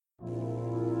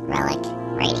Relic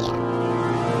Radio.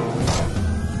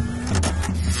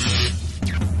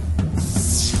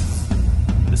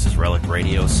 This is Relic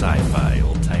Radio Sci-Fi,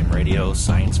 old-time radio,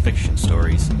 science fiction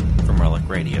stories from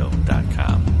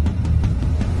RelicRadio.com.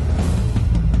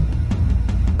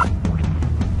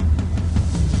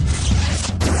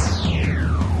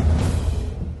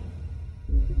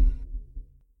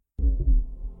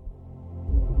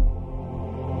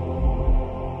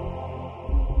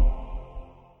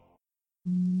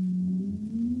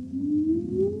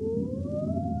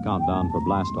 Countdown for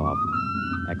blast-off.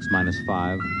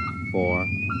 X-5, 4,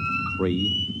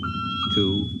 3,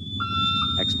 2,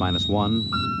 X-1,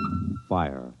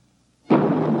 fire.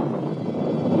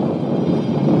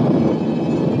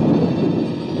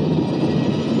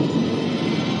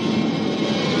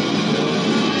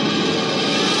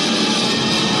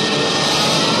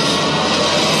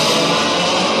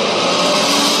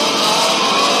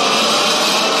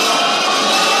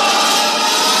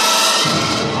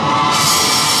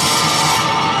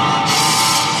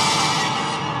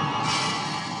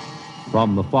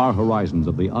 From the far horizons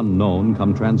of the unknown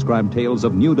come transcribed tales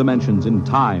of new dimensions in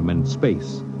time and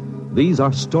space. These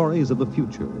are stories of the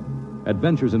future,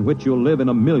 adventures in which you'll live in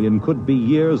a million could-be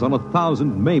years on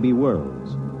 1,000 maybe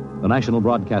worlds. The National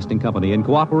Broadcasting Company, in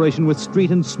cooperation with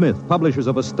Street and Smith, publishers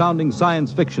of astounding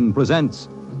science fiction, presents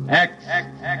X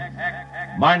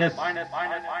minus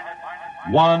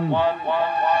 1.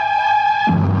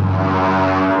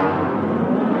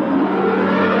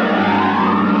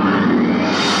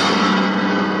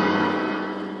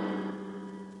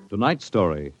 Tonight's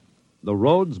story, The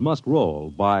Roads Must Roll,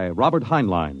 by Robert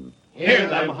Heinlein. Hear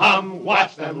them hum,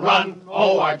 watch them run.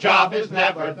 Oh, our job is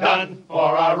never done, for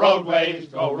our roadways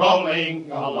go rolling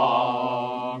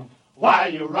along.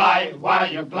 While you ride,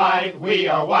 while you glide, we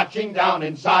are watching down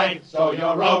inside, so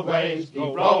your roadways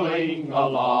keep rolling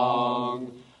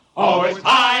along. Oh, it's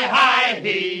high, high,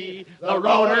 he, the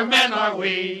roader men are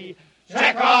we.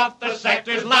 Check off the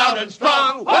sectors loud and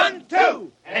strong. 1,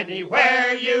 2,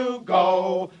 anywhere you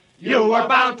go. You are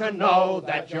bound to know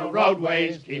that your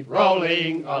roadways keep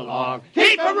rolling along.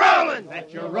 Keep them rolling!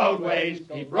 That your roadways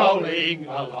keep rolling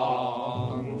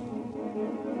along.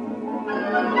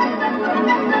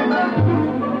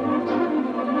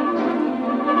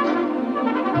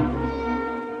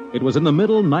 It was in the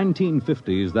middle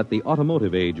 1950s that the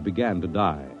automotive age began to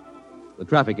die. The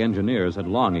traffic engineers had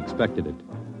long expected it.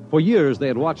 For years, they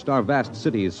had watched our vast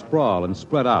cities sprawl and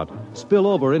spread out, spill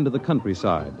over into the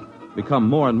countryside, become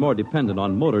more and more dependent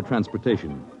on motor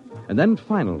transportation. And then,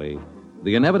 finally,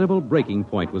 the inevitable breaking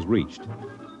point was reached.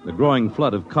 The growing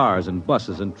flood of cars and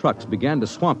buses and trucks began to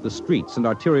swamp the streets and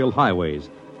arterial highways.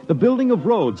 The building of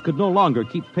roads could no longer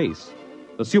keep pace.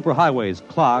 The superhighways,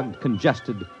 clogged,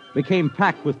 congested, became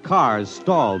packed with cars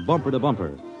stalled bumper to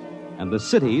bumper. And the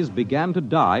cities began to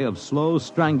die of slow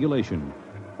strangulation,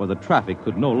 for the traffic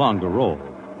could no longer roll.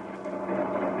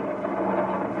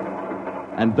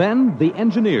 And then the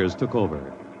engineers took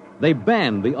over. They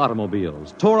banned the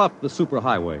automobiles, tore up the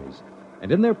superhighways,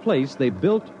 and in their place they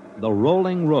built the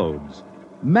rolling roads,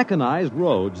 mechanized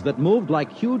roads that moved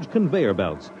like huge conveyor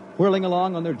belts, whirling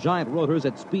along on their giant rotors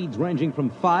at speeds ranging from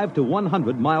 5 to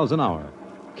 100 miles an hour,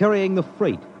 carrying the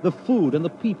freight, the food, and the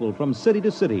people from city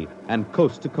to city and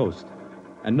coast to coast.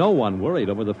 And no one worried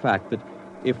over the fact that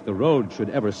if the road should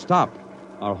ever stop,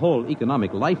 our whole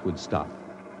economic life would stop.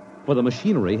 For the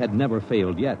machinery had never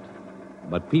failed yet.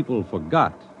 But people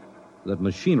forgot that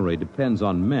machinery depends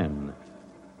on men,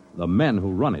 the men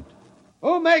who run it.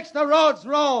 Who makes the roads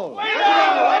roll? We do!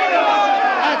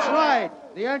 That's right,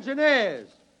 the engineers.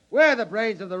 We're the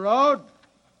brains of the road.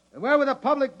 And where would the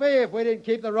public be if we didn't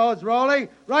keep the roads rolling?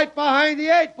 Right behind the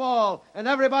 8 ball, and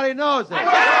everybody knows it. All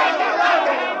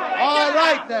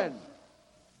right, then.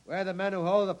 We're the men who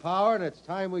hold the power, and it's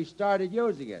time we started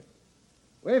using it.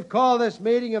 We've called this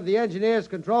meeting of the Engineers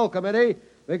Control Committee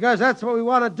because that's what we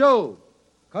want to do.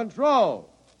 Control.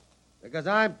 Because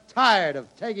I'm tired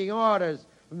of taking orders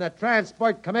from the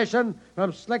Transport Commission,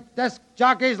 from slick desk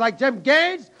jockeys like Jim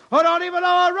Gaines, who don't even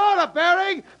know a rotor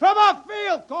bearing from a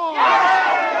field corn.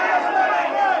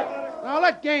 Now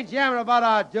let Gaines yammer about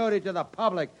our duty to the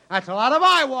public. That's a lot of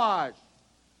eyewash.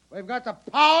 We've got the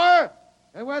power,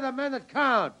 and we're the men that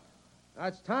count. Now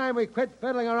it's time we quit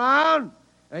fiddling around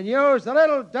and use a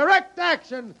little direct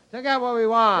action to get what we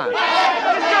want.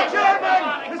 Mr.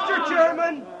 Chairman! Mr.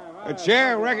 Chairman! The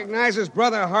chair recognizes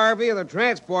Brother Harvey of the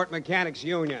Transport Mechanics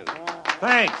Union.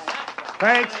 Thanks.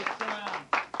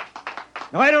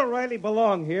 Now, I don't rightly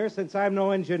belong here since I'm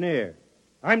no engineer.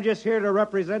 I'm just here to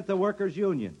represent the workers'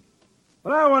 union.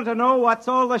 But I want to know what's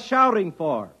all the shouting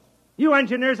for. You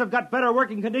engineers have got better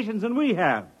working conditions than we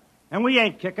have. And we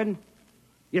ain't kicking.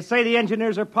 You say the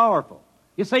engineers are powerful.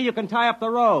 You say you can tie up the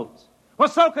roads. Well,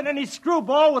 so can any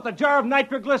screwball with a jar of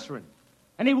nitroglycerin.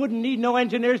 And he wouldn't need no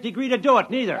engineer's degree to do it,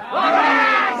 neither.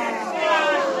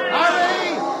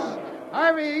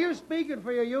 Harvey, are you speaking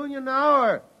for your union now,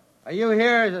 or are you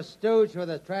here as a stooge for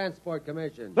the Transport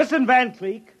Commission? Listen, Van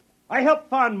Cleek, I helped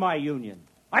fund my union.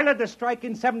 I led the strike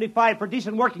in 75 for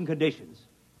decent working conditions.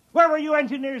 Where were you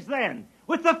engineers then?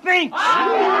 With the Finks!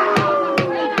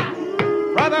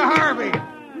 Brother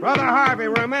Harvey,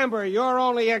 remember, you're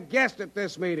only a guest at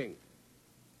this meeting.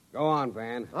 Go on,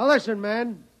 Van. Now, listen,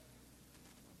 man.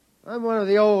 I'm one of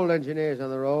the old engineers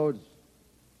on the roads.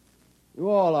 You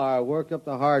all are, worked up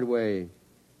the hard way.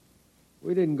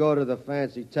 We didn't go to the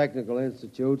fancy technical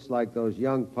institutes like those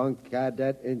young punk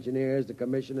cadet engineers the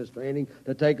commission is training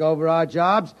to take over our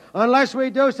jobs unless we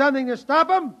do something to stop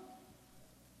them.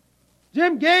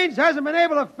 Jim Gaines hasn't been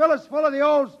able to fill us full of the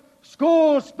old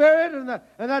school spirit and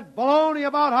that baloney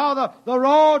about how the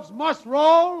roads must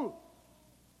roll.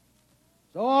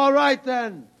 So, all right,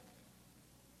 then.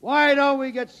 Why don't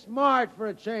we get smart for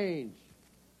a change?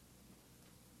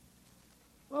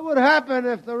 What would happen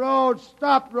if the roads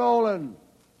stopped rolling?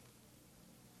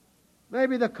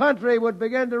 Maybe the country would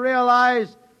begin to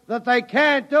realize that they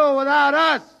can't do it without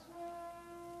us.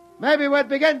 Maybe we'd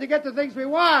begin to get the things we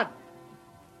want.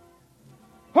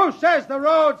 Who says the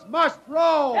roads must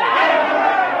roll?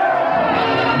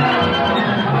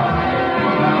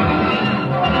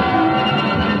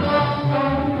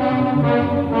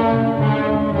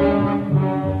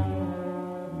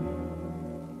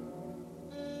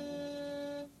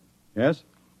 Yes?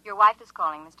 Your wife is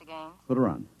calling, Mr. Gaines. Put her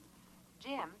on.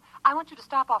 Jim, I want you to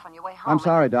stop off on your way home. I'm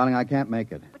sorry, darling. I can't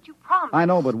make it. But you promised. I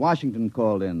know, but Washington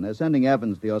called in. They're sending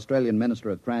Evans, the Australian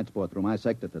Minister of Transport, through my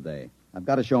sector today. I've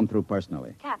got to show him through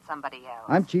personally. Can't somebody else?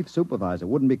 I'm chief supervisor.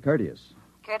 Wouldn't be courteous.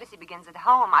 Courtesy begins at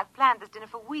home. I've planned this dinner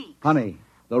for weeks. Honey,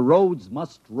 the roads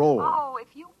must roll. Oh,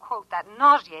 if you quote that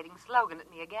nauseating slogan at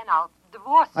me again, I'll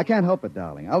divorce you. I can't help it,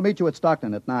 darling. I'll meet you at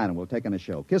Stockton at 9 and we'll take in a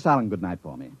show. Kiss Alan goodnight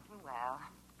for me. Well,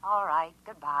 all right.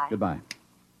 Goodbye. Goodbye.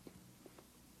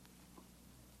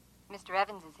 Mr.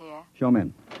 Evans is here. Show him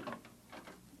in.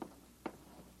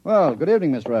 Well, good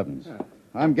evening, Mr. Evans.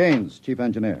 I'm Gaines, chief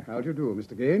engineer. How do you do,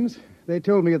 Mr. Gaines? They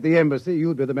told me at the embassy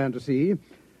you'd be the man to see.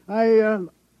 I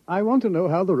want to know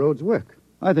how the roads work.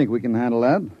 I think we can handle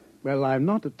that. Well, I'm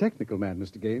not a technical man,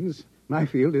 Mr. Gaines. My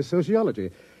field is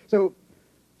sociology. So,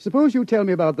 suppose you tell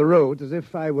me about the roads as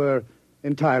if I were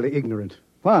entirely ignorant.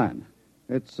 Fine.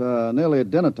 It's nearly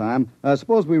at dinner time.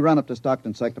 Suppose we run up to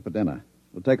Stockton sector for dinner.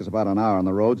 It'll take us about an hour on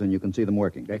the roads, and you can see them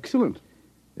working. Excellent.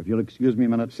 If you'll excuse me a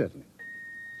minute. Certainly.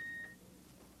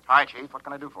 Hi, Chief. What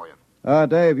can I do for you?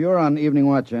 Dave, you're on evening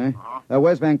watch, eh? Uh-huh.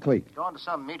 Where's Van Cleek? Going to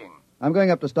some meeting. I'm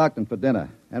going up to Stockton for dinner.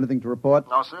 Anything to report?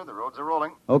 No, sir. The roads are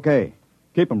rolling. Okay.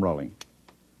 Keep them rolling.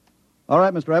 All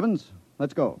right, Mr. Evans.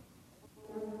 Let's go.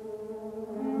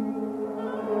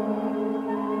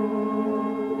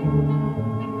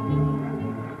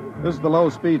 This is the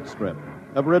low-speed strip.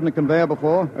 Ever ridden a conveyor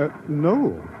before?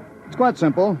 No. It's quite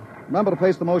simple. Remember to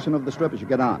face the motion of the strip as you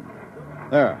get on.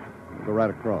 There. We'll go right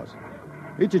across.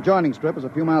 Each adjoining strip is a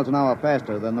few miles an hour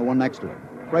faster than the one next to it.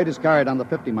 Freight is carried on the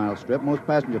 50-mile strip, most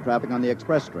passenger traffic on the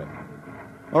express strip.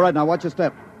 All right, now watch your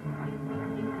step.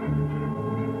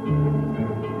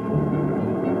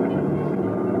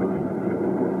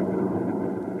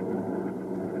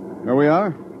 Here we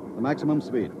are, the maximum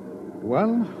speed.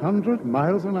 100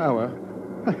 miles an hour.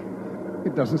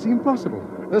 It doesn't seem possible.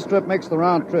 This trip makes the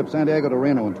round trip San Diego to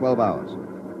Reno in 12 hours.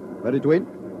 Ready to eat?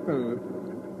 Well,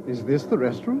 is this the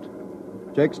restaurant?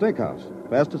 Jake's Steakhouse.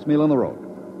 Fastest meal on the road.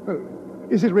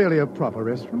 Is it really a proper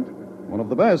restaurant? One of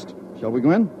the best. Shall we go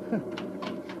in?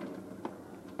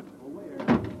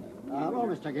 Hello,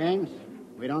 Mr. Gaines.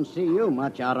 We don't see you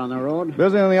much out on the road.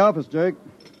 Busy in the office, Jake.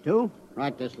 Two?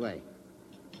 Right this way.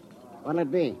 What'll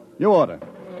it be? You order.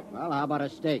 Well, how about a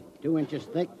steak? 2 inches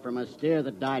thick from a steer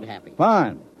that died happy.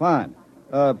 Fine.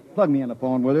 Plug me in the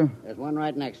phone, will you? There's one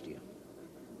right next to you.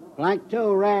 Flank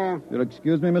 2, rare. You'll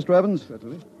excuse me, Mr. Evans?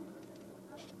 Certainly.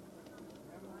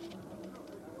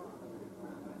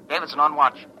 Davidson on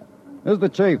watch. This is the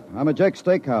chief. I'm at Jake's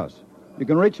Steakhouse. You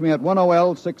can reach me at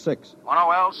 10L66.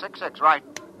 10L66, right.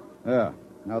 Yeah.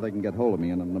 Now they can get hold of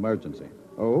me in an emergency.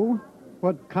 Oh?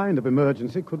 What kind of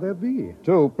emergency could there be?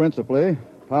 2, principally.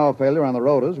 Power failure on the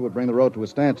roaders would bring the road to a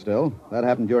standstill. If that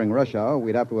happened during rush hour,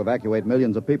 we'd have to evacuate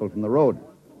millions of people from the road.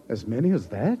 As many as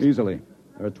that? Easily.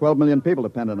 There are 12 million people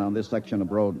dependent on this section of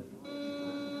road.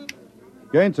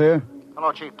 Gaines here.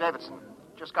 Hello, Chief. Davidson.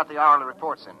 Just got the hourly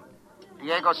reports in.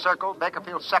 Diego Circle,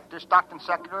 Bakerfield Sector, Stockton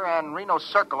Sector, and Reno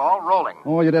Circle all rolling.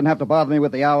 Oh, you didn't have to bother me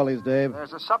with the hourlies, Dave.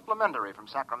 There's a supplementary from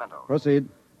Sacramento. Proceed.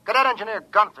 Cadet Engineer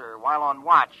Gunther, while on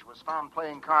watch, was found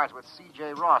playing cards with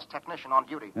C.J. Ross, technician on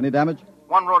duty. Any damage?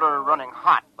 One rotor running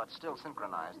hot, but still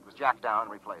synchronized. It was jacked down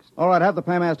and replaced. All right, have the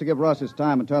paymaster give Ross his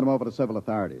time and turn him over to civil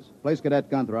authorities. Place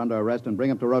Cadet Gunther under arrest and bring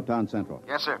him to Rotown Central.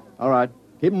 Yes, sir. All right.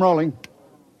 Keep him rolling.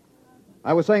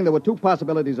 I was saying there were two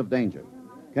possibilities of danger.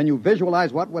 Can you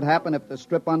visualize what would happen if the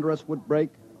strip under us would break?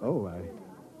 Oh,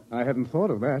 I hadn't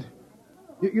thought of that.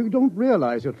 You don't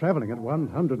realize you're traveling at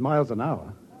 100 miles an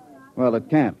hour. Well, it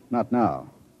can't. Not now.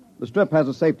 The strip has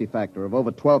a safety factor of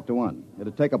over 12 to 1.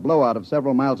 It'd take a blowout of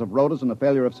several miles of rotors and a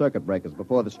failure of circuit breakers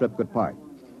before the strip could part.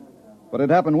 But it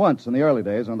happened once in the early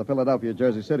days on the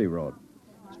Philadelphia-Jersey City road.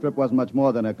 The strip wasn't much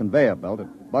more than a conveyor belt.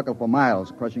 It buckled for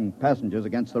miles, crushing passengers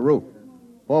against the roof.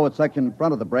 Forward section in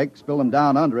front of the brake spilled them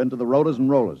down under into the rotors and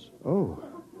rollers. Oh.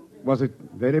 Was it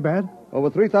very bad? Over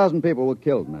 3,000 people were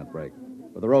killed in that break.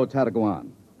 But the roads had to go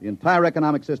on. The entire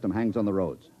economic system hangs on the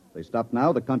roads. If they stopped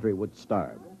now, the country would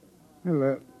starve.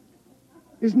 Well,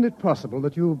 isn't it possible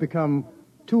that you've become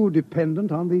too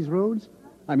dependent on these roads?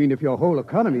 I mean, if your whole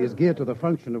economy is geared to the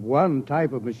function of one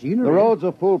type of machinery... The roads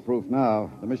are foolproof now.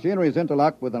 The machinery is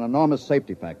interlocked with an enormous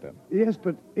safety factor. Yes,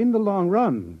 but in the long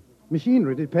run,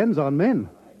 machinery depends on men.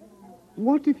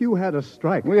 What if you had a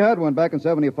strike? We had one back in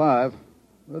 75.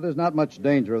 Well, there's not much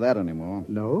danger of that anymore.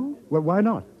 No? Well, why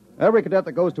not? Every cadet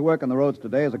that goes to work on the roads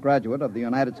today is a graduate of the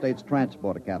United States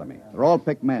Transport Academy. They're all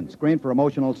picked men, screened for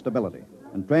emotional stability,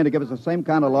 and trained to give us the same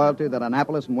kind of loyalty that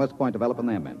Annapolis and West Point develop in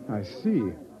their men. I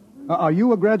see. Are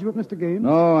you a graduate, Mr. Gaines?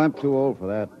 No, I'm too old for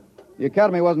that. The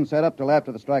academy wasn't set up till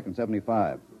after the strike in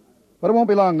 75. But it won't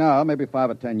be long now, maybe 5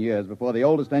 or 10 years, before the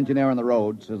oldest engineer on the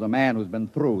roads is a man who's been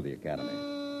through the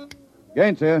academy.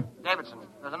 Gaines here. Davidson,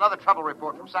 there's another trouble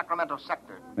report from Sacramento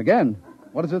Sector. Again?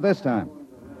 What is it this time?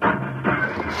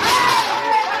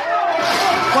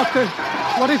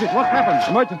 What is it? What happened?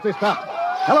 Emergency stop.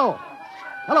 Hello.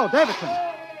 Hello, Davidson.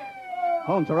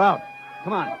 Phones are out.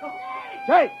 Come on.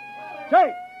 Jake!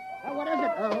 Jake! What is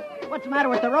it? What's the matter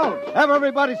with the roads? Have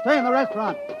everybody stay in the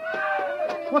restaurant.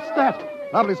 What's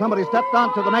that? Probably somebody stepped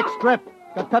onto the next strip.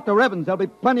 Got cut to ribbons. There'll be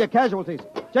plenty of casualties.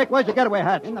 Jake, where's your getaway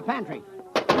hat? In the pantry.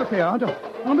 Look here, aren't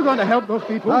we going to help those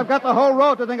people? I've got the whole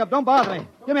road to think of. Don't bother me.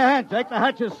 Give me a hand, Jake. The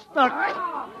hatch is stuck.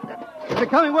 If you're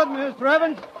coming with me, Mr.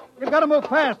 Evans, you've got to move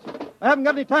fast. I haven't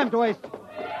got any time to waste.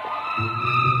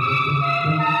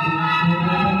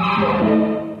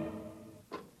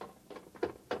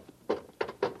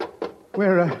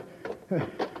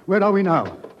 Where are we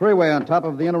now? Freeway on top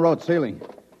of the inner road ceiling.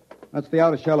 That's the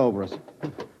outer shell over us.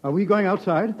 Are we going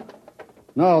outside?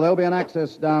 No, there'll be an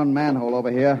access down manhole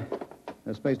over here.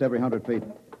 They're spaced every 100 feet.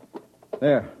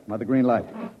 There, by the green light.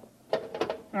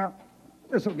 Now,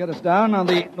 this will get us down on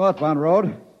the northbound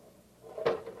road.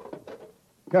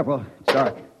 Careful, it's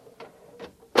dark.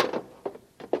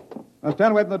 Now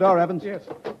stand away from the door, Evans. Yes.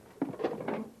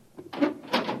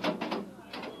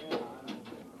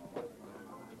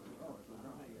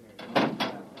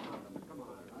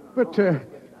 But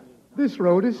this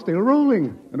road is still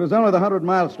rolling. It was only the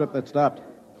 100-mile strip that stopped.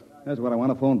 That's what I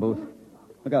want, a phone booth.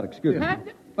 Look out, excuse me.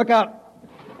 Look out.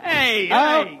 Hey,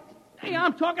 out. Hey,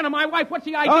 I'm talking to my wife. What's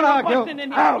the idea Don't of argue. busting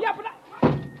in here? Out. Yeah, but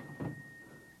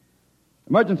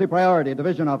Emergency priority,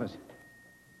 division office.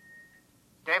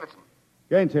 Davidson.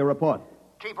 Gaines here, report.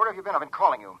 Chief, where have you been? I've been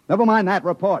calling you. Never mind that,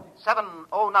 report.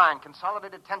 709,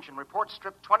 Consolidated Tension. Report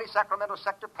strip 20, Sacramento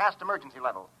Sector, past emergency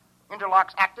level.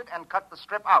 Interlocks acted and cut the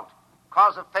strip out.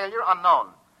 Cause of failure unknown.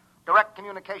 Direct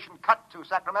communication cut to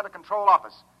Sacramento Control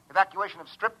Office. Evacuation of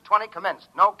strip 20 commenced.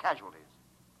 No casualties.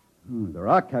 There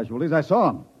are casualties. I saw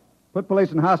them. Put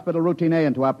police and hospital routine A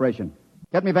into operation.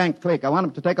 Get me Van Cleek. I want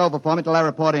him to take over for me till I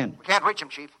report in. We can't reach him,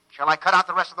 Chief. Shall I cut out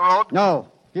the rest of the road? No.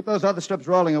 Keep those other strips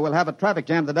rolling or we'll have a traffic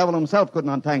jam the devil himself couldn't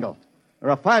untangle. There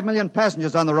are 5 million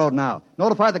passengers on the road now.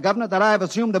 Notify the governor that I have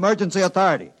assumed emergency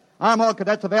authority. Arm all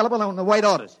cadets available and await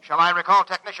orders. Shall I recall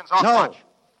technicians off No. watch?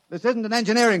 This isn't an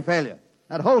engineering failure.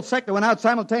 That whole sector went out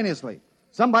simultaneously.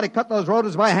 Somebody cut those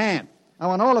rotors by hand. I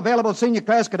want all available senior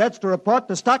class cadets to report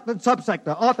to Stockton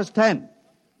Subsector, Office 10,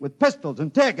 with pistols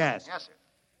and tear gas. Yes, sir.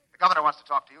 The governor wants to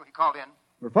talk to you. He called in.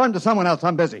 Refer him to someone else.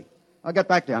 I'm busy. I'll get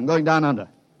back to you. I'm going down under.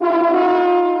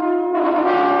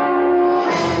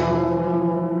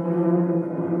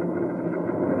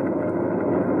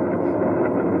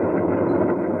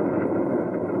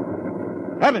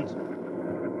 Evans!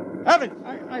 Evans!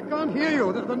 I can't hear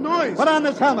you. The noise. Put on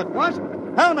this helmet. What?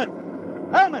 Helmet!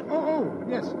 Helmet! Oh,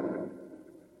 yes.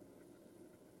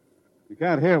 You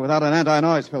can't hear without an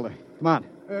anti-noise filter. Come on.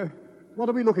 What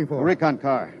are we looking A for? recon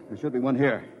car. There should be one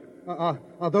here.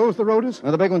 Are those the roaders?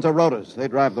 Now, the big ones are rotors. They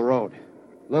drive the road.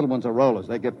 Little ones are rollers.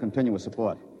 They give continuous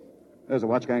support. There's a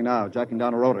watch gang now, jacking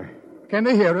down a rotor. Can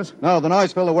they hear us? No, the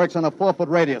noise filter works on a 4-foot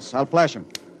radius. I'll flash him.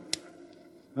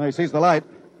 Now, he sees the light.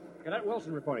 Cadet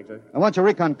Wilson reporting, sir. I want your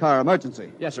recon car,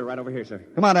 emergency. Yes, sir, right over here, sir.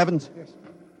 Come on, Evans. Yes.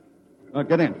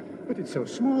 Get in. But it's so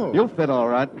small. You'll fit all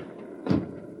right.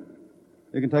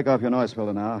 You can take off your noise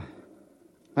filter now.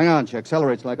 Hang on, she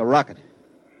accelerates like a rocket.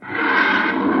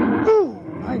 Ooh,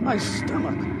 my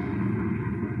stomach.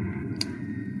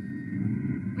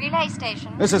 Relay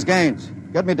station. Mrs. Gaines,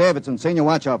 get me Davidson, senior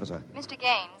watch officer. Mr.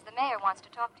 Gaines, the mayor wants to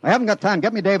talk to you. I haven't got time.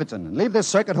 Get me Davidson. And leave this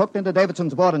circuit hooked into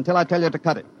Davidson's board until I tell you to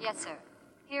cut it. Yes, sir.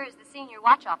 Here is the senior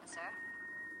watch officer.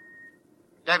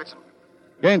 Davidson.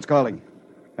 Gaines calling.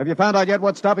 Have you found out yet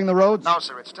what's stopping the roads? No,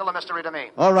 sir. It's still a mystery to me.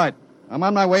 All right. I'm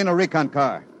on my way in a recon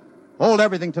car. Hold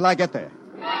everything till I get there.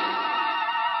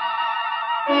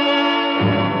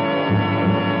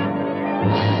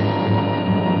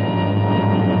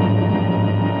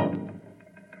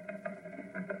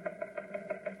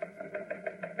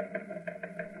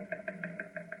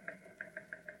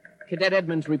 Cadet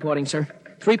Edmonds reporting, sir.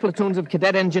 3 platoons of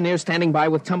cadet engineers standing by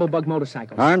with tumblebug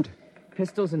motorcycles. Armed?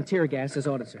 Pistols and tear gas as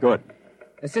ordered, sir. Good.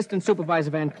 Assistant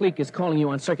Supervisor Van Cleek is calling you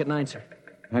on Circuit 9, sir.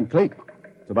 Van Cleek.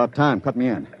 It's about time. Cut me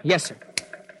in. Yes, sir.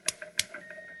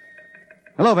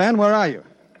 Hello, Van. Where are you?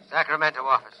 Sacramento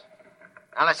office.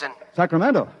 Now listen,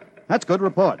 Sacramento. That's good.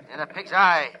 Report. in a pig's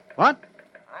eye. What?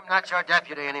 I'm not your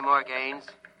deputy anymore, Gaines.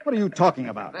 What are you talking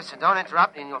about? Listen, don't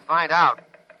interrupt me and you'll find out.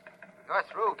 You're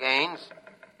through, Gaines.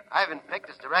 I've been picked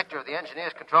as director of the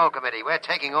Engineers Control Committee. We're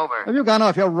taking over. Have you gone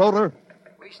off your rotor?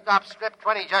 We stopped Strip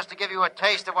 20 just to give you a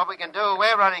taste of what we can do.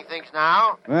 We're running things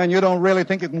now. And you don't really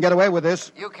think you can get away with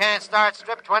this? You can't start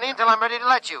Strip 20 until I'm ready to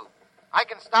let you. I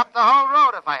can stop the whole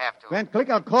road if I have to. Van Cleek,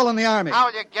 I'll call in the Army. How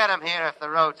will you get 'em here if the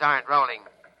roads aren't rolling?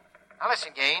 Now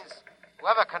listen, Gaines.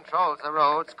 Whoever controls the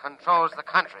roads controls the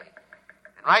country.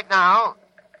 And right now,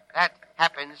 that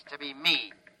happens to be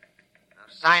me. Now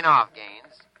sign off,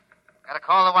 Gaines. Gotta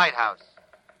call the White House.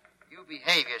 You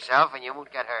behave yourself and you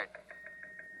won't get hurt.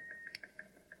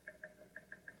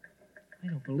 I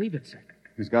don't believe it, sir.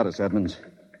 He's got us, Edmonds.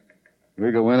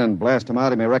 We go in and blast him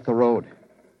out, he may wreck the road.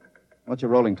 What's your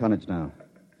rolling tonnage now?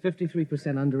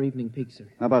 53% under evening peak, sir.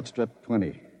 How about Strip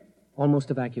 20?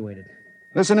 Almost evacuated.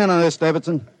 Listen in on this,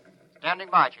 Davidson. Standing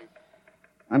by, Chief.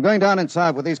 I'm going down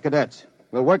inside with these cadets.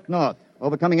 We'll work north,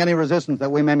 overcoming any resistance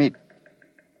that we may meet.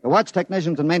 The watch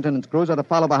technicians and maintenance crews are to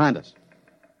follow behind us.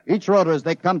 Each rotor, as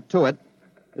they come to it,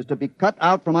 is to be cut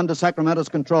out from under Sacramento's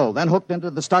control, then hooked into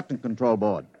the Stockton control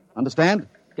board. Understand?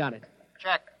 Got it.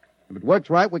 Check. If it works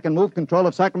right, we can move control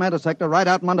of Sacramento sector right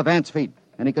out from under Vance's feet,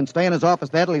 and he can stay in his office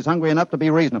there till he's hungry enough to be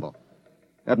reasonable.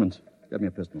 Edmonds, get me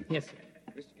a pistol. Yes, sir.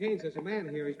 Mr. Gaines, there's a man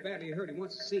here. He's badly hurt. He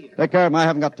wants to see you. Take care of him. I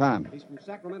haven't got time. He's from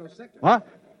Sacramento sector. What?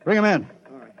 Bring him in.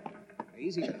 All right.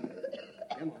 Easy.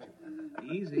 Come on.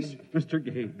 Easy. Mr.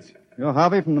 Gaines, You're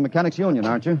Harvey from the Mechanics Union,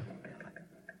 aren't you?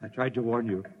 I tried to warn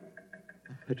you.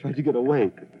 I tried to get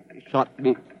away. He shot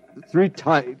me 3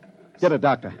 times. Get a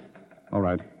doctor. All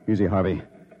right. Easy, Harvey.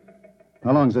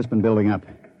 How long's this been building up?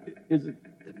 Is it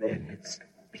the men?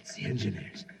 It's the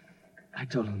engineers. I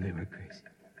told them they were crazy.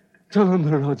 Told them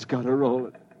the road's got to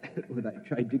roll. When I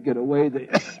tried to get away, they...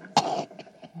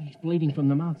 He's bleeding from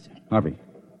the mouth, sir. Harvey.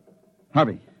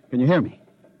 Harvey, can you hear me?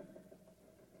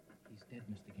 He's dead,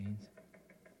 Mr. Gaines.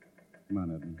 Come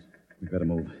on, Edmonds. We better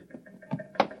move.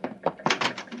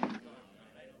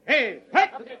 Hey!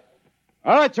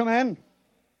 All right, you men.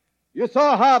 You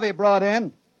saw Harvey brought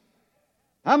in.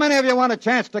 How many of you want a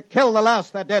chance to kill the louse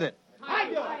that did it?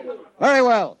 Very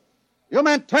well. You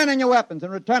men turn in your weapons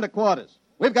and return to quarters.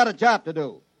 We've got a job to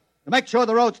do, to make sure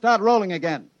the roads start rolling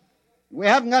again. We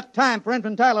haven't got time for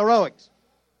infantile heroics.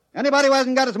 Anybody who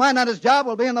hasn't got his mind on his job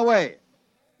will be in the way.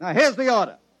 Now, here's the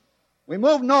order. We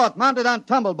move north, mounted on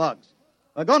tumblebugs.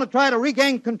 We're going to try to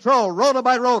regain control, rotor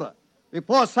by rotor,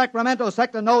 before Sacramento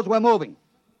sector knows we're moving.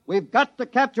 We've got to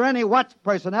capture any watch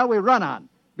personnel we run on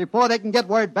before they can get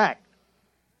word back.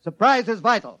 Surprise is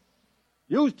vital.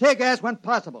 Use tear gas when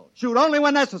possible. Shoot only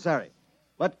when necessary.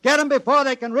 But get them before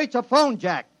they can reach a phone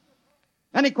jack.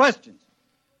 Any questions?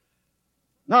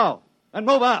 No. Then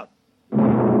move out.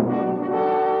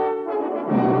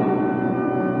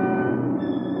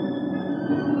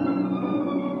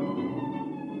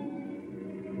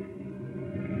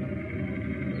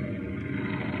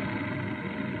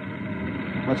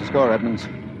 What's the score, Edmonds?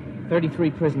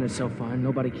 33 prisoners so far,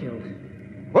 nobody killed.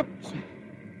 Whoops.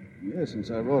 Yes, since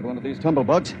I rode one of these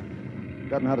tumblebugs,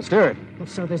 gotten how to steer it. Well,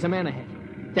 sir, there's a man ahead.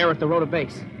 There at the rotor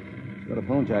base. He's got a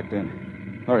phone jacked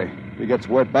in. Hurry. he gets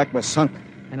word back, we're sunk.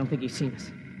 I don't think he's seen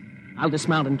us. I'll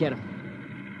dismount and get him.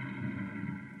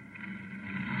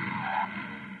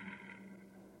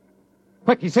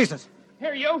 Quick, he sees us.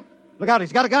 Here, you. Look out,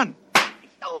 he's got a gun.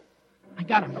 I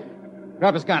got him.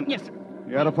 Grab his gun. Yes, sir.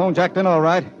 You had a phone jacked in all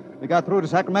right. We got through to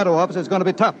Sacramento office. It's going to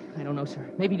be tough. I don't know,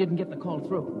 sir. Maybe he didn't get the call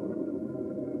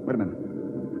through. Wait a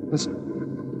minute. Listen.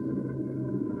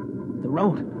 The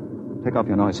road. Take off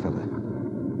your noise filter.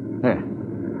 There.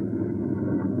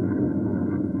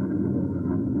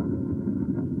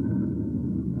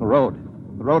 The road.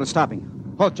 The road is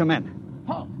stopping. Halt your men.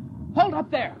 Halt. Hold up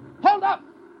there. Hold up.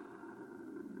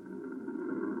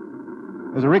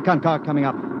 There's a recon car coming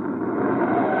up.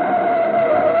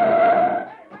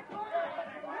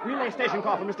 Relay station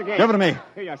call for Mr. Gaines. Give it to me.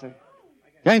 Here you are, sir.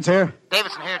 Gaines here.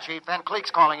 Davidson here, Chief. Van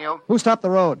Cleek's calling you. Who stopped the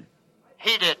road?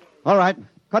 He did. All right.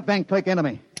 Cut Van Cleek into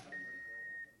me.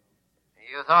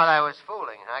 You thought I was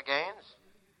fooling, huh, Gaines?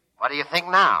 What do you think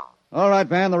now? All right,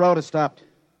 Van, the road is stopped.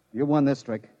 You won this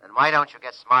trick. Then why don't you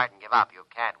get smart and give up? You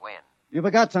can't win. You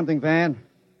forgot something, Van.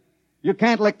 You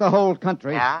can't lick the whole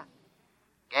country. Yeah?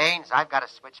 Gaines, I've got a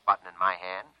switch button in my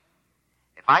hand.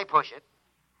 If I push it,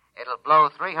 it'll blow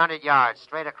 300 yards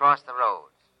straight across the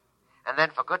roads. And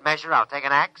then, for good measure, I'll take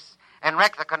an axe and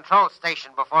wreck the control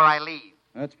station before I leave.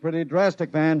 That's pretty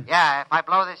drastic, Van. Yeah, if I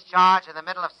blow this charge in the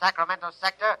middle of Sacramento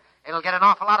sector, it'll get an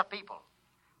awful lot of people.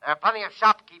 There are plenty of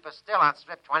shopkeepers still on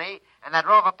Strip 20, and that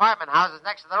row of apartment houses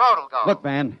next to the road will go. Look,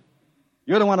 Van,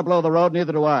 you don't want to blow the road,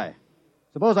 neither do I.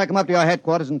 Suppose I come up to your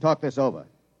headquarters and talk this over.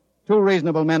 2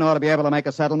 reasonable men ought to be able to make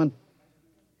a settlement.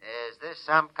 Is this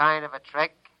some kind of a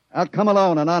trick? I'll come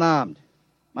alone and unarmed.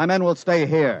 My men will stay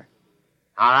here.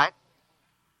 All right.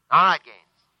 All right, Gaines.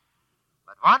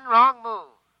 But one wrong move,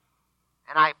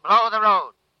 and I blow the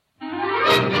road.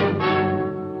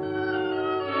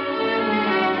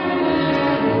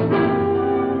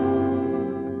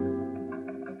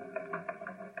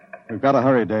 We've got to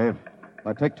hurry, Dave. If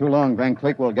I take too long, Van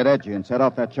Cleek will get edgy and set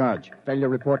off that charge. Failure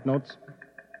report notes?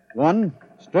 1,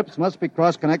 strips must be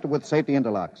cross-connected with safety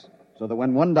interlocks, so that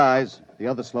when one dies, the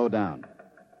others slow down.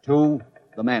 2,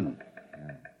 the men.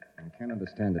 Yeah, I can't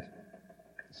understand it.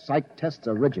 The psych tests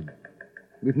are rigid.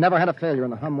 We've never had a failure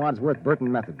in the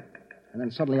Hum-Wadsworth-Burton method. And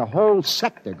then suddenly a whole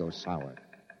sector goes sour.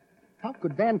 How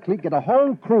could Van Cleek get a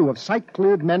whole crew of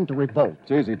psych-cleared men to revolt?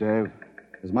 It's easy, Dave.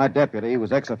 As my deputy, he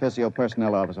was ex-officio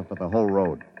personnel officer for the whole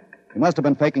road. He must have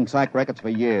been faking psych records for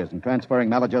years and transferring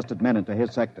maladjusted men into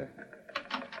his sector.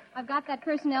 I've got that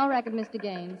personnel record, Mr.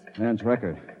 Gaines. Man's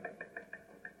record.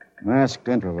 Masked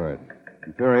introvert.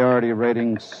 Inferiority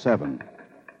rating 7.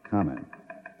 Comment.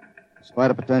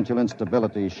 Despite a potential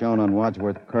instability shown on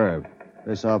Wadsworth Curve,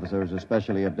 this officer is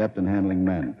especially adept in handling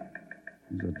men.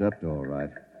 He's adept, all right.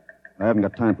 I haven't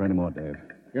got time for any more, Dave.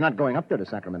 You're not going up there to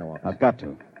Sacramento office. I've got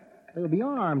to. They'll be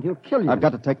armed. He'll kill you. I've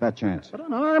got to take that chance. But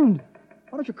unarmed?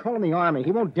 Why don't you call in the Army?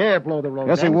 He won't dare blow the road.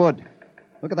 Yes, then. he would.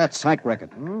 Look at that psych record.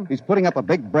 He's putting up a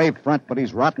big, brave front, but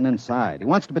he's rotten inside. He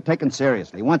wants to be taken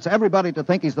seriously. He wants everybody to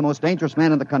think he's the most dangerous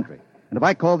man in the country. And if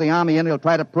I call the Army in, he'll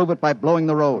try to prove it by blowing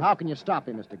the road. How can you stop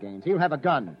him, Mr. Gaines? He'll have a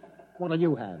gun. What'll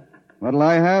you have? What'll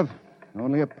I have?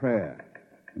 Only a prayer.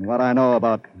 And what I know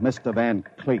about Mr. Van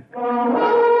Cleek.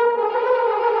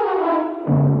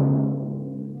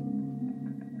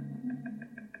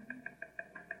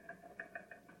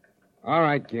 All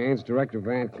right, Gaines. Director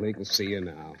Van Cleek will see you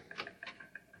now.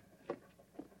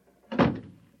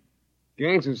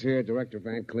 Gaines is here, Director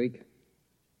Van Cleek.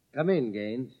 Come in,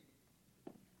 Gaines.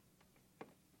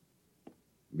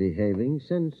 Behaving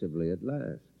sensibly at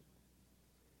last.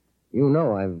 You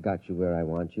know I've got you where I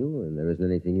want you, and there isn't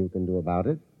anything you can do about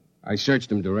it. I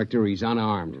searched him, Director. He's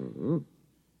unarmed. Mm-hmm.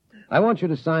 I want you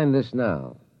to sign this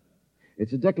now.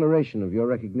 It's a declaration of your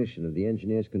recognition of the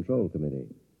Engineers Control Committee.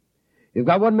 You've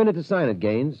got 1 minute to sign it,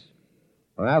 Gaines,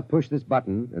 or I'll push this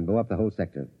button and blow up the whole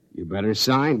sector. You better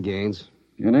sign, Gaines.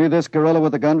 You need this gorilla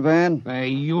with the gun, Van? Hey,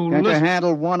 you Can't you listen...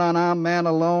 handle one unarmed man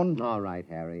alone? All right,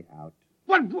 Harry, out.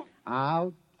 What?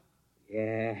 Out.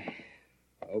 Yeah.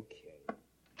 Okay.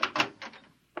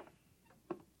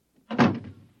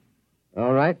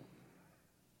 All right.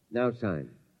 Now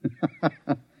sign.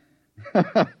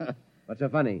 What's so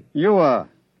funny? You are.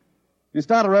 You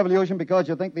start a revolution because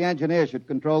you think the engineer should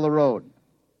control the road.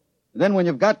 Then when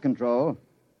you've got control,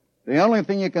 the only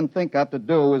thing you can think of to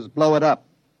do is blow it up.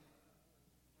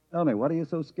 Tell me, what are you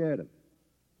so scared of?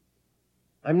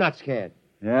 I'm not scared.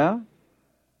 Yeah?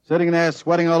 Sitting there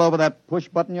sweating all over that push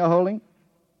button you're holding?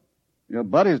 Your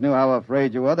buddies knew how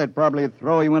afraid you were. They'd probably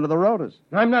throw you into the rotors.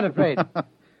 I'm not afraid.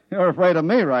 You're afraid of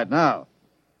me right now.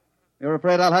 You're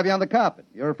afraid I'll have you on the carpet.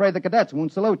 You're afraid the cadets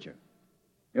won't salute you.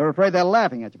 You're afraid they're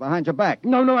laughing at you behind your back.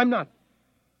 No, I'm not.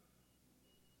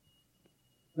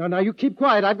 Now, you keep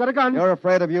quiet. I've got a gun. You're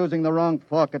afraid of using the wrong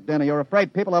fork at dinner. You're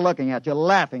afraid people are looking at you,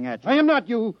 laughing at you. I am not,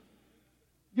 you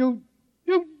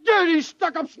dirty,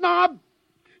 stuck-up snob.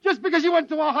 Just because you went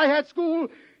to a high-hat school,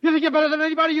 you think you're better than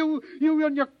anybody, you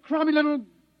and your crummy little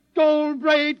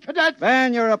gold-braid cadets.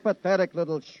 Van, you're a pathetic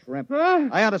little shrimp. Huh?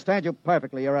 I understand you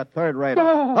perfectly. You're a third-rater.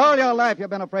 Oh. All your life you've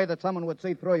been afraid that someone would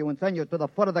see through you and send you to the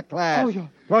foot of the class. Oh, yeah.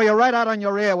 Throw you right out on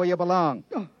your ear where you belong.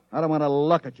 I don't want to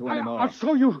look at you anymore. I'll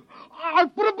show you. I'll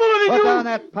put a bullet in you. Put down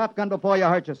that pop gun before you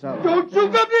hurt yourself. Don't you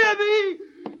come near me.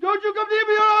 Don't you come near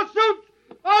me or I'll shoot.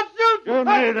 I'll shoot. Give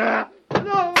me that.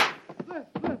 No.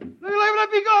 Let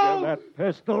me go. Give that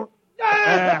pistol.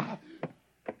 Ah.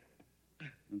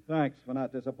 And thanks for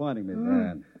not disappointing me,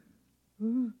 Van.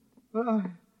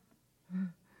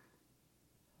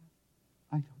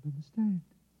 I don't understand.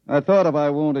 I thought if I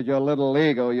wounded your little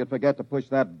ego, you'd forget to push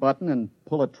that button and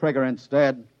pull a trigger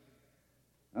instead.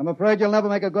 I'm afraid you'll never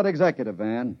make a good executive,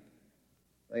 Van.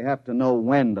 They have to know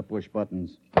when to push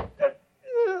buttons.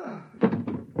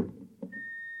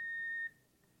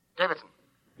 Davidson.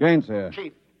 Gaines here.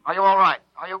 Chief, are you all right?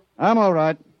 Are you? I'm all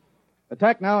right.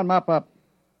 Attack now and mop up.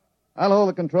 I'll hold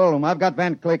the control room. I've got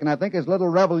Van Cleek, and I think his little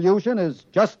revolution is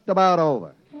just about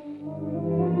over.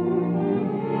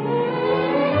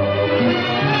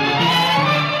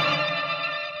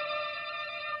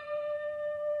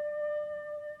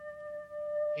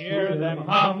 Hear them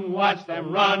hum, watch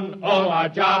them run. Oh, our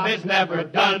job is never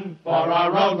done, for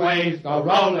our roadways go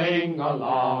rolling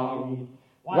along.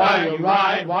 While you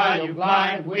ride, while you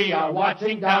glide, we are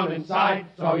watching down inside,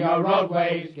 so your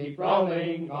roadways keep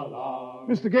rolling along.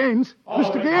 Mr. Gaines.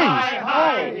 Mr.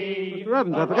 Gaines. Mr.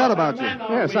 Evans, I forgot about you.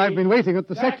 Yes, I've been waiting at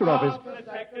the sector office.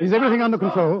 Is everything under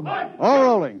control? All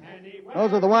rolling.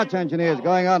 Those are the watch engineers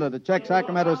going under to check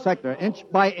Sacramento sector inch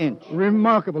by inch.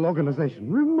 Remarkable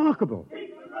organization. Remarkable.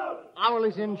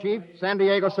 Hourly's in, Chief. San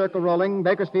Diego Circle rolling.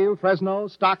 Bakersfield, Fresno,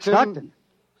 Stockton?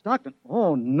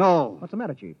 Oh, no. What's the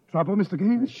matter, Chief? Trouble, Mr.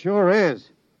 Gaines? It sure is.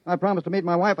 I promised to meet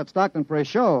my wife at Stockton for a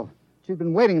show. She's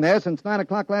been waiting there since 9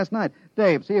 o'clock last night.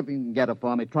 Dave, see if you can get her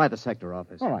for me. Try the sector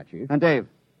office. All right, Chief. And Dave,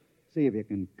 see if you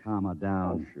can calm her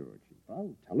down. Oh, sure, Chief.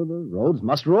 I'll tell her the roads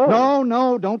must roll.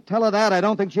 No, don't tell her that. I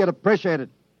don't think she'd appreciate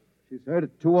it. She's heard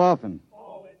it too often.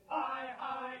 Oh, it's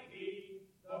I-I-E,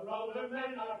 the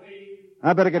roller-men are we.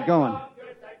 I better get going.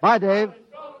 Bye, Dave.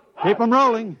 Keep them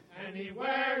rolling.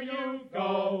 Anywhere you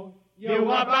go, you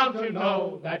are bound to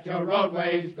know that your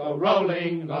roadways go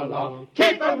rolling along.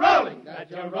 Keep them rolling, that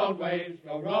your roadways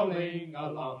go rolling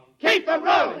along. Keep them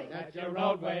rolling, that your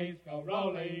roadways go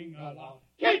rolling along.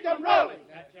 Keep them rolling,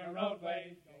 that your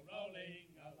roadways go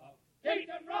rolling along. Keep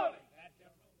them rolling.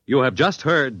 You have just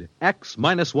heard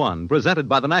X-1, presented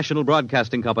by the National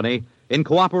Broadcasting Company in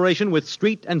cooperation with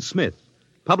Street and Smith,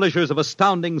 publishers of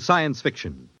astounding science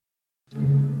fiction.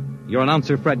 Your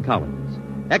announcer, Fred Collins.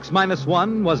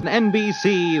 X-1 was an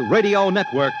NBC Radio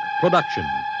Network production.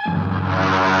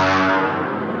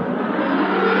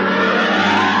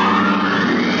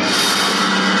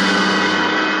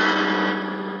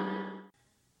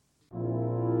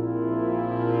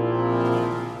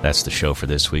 That's the show for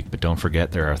this week, but don't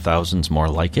forget there are thousands more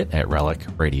like it at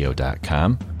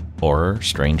relicradio.com. Horror,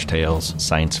 strange tales,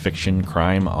 science fiction,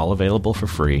 crime, all available for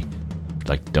free. If you'd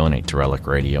like to donate to Relic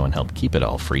Radio and help keep it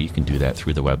all free, you can do that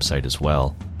through the website as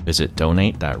well. Visit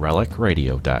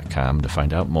donate.relicradio.com to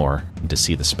find out more and to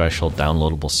see the special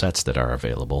downloadable sets that are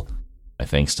available. My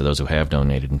thanks to those who have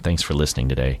donated, and thanks for listening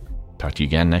today. Talk to you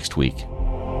again next week.